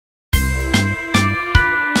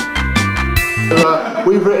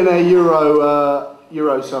We've written a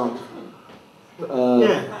Euro song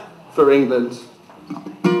for England.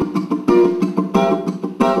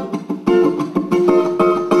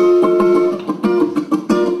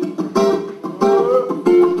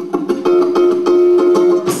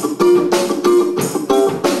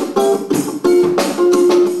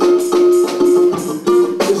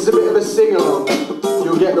 This is a bit of a sing-along.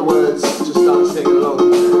 You'll get the words, just start singing along.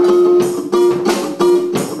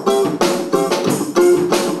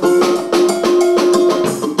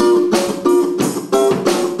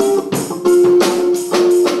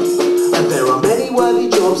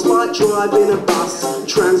 Like driving a bus,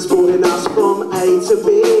 transporting us from A to B.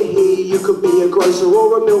 You could be a grocer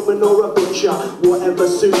or a milkman or a butcher, whatever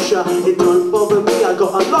suits ya, it don't bother me. I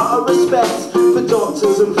got a lot of respect for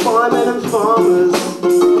doctors and firemen and farmers,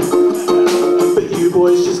 but you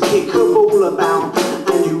boys just kick a ball about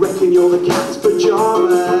and you reckon you're the cat's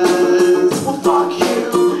pyjamas. Well fuck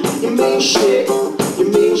you, you mean shit to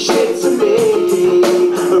me.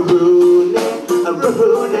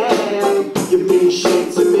 Ruin it, you mean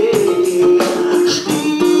shit to me.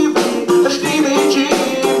 Stevie G,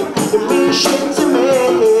 you mean shit to me.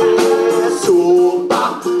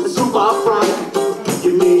 Super Frank,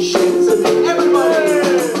 you mean shit to me. Everybody,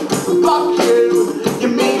 fuck you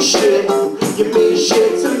mean shit to me.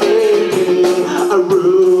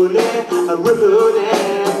 Ruin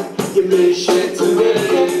it, you mean shit to me.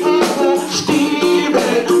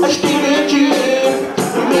 Stevie G,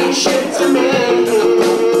 you mean shit to me.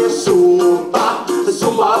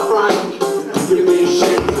 Super Frank, you mean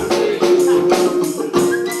shit to me.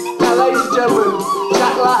 Now ladies and gentlemen,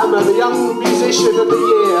 Jack Latimer, the Young Musician of the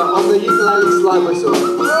Year on the ukulele slide whistle.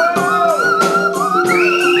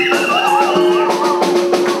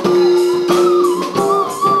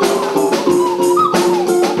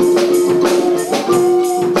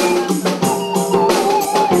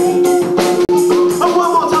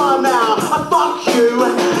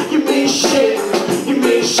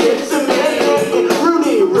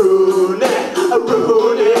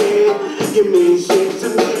 You mean shit to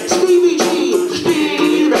me. Stevie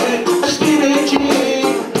G,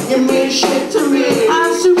 you mean shit to me.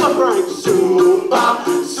 And Super Frank,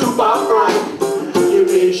 Super Frank, you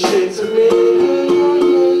mean shit to me.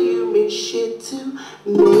 You mean shit to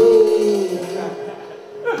me.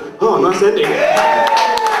 Oh, nice ending.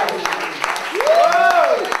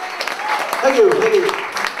 Thank you.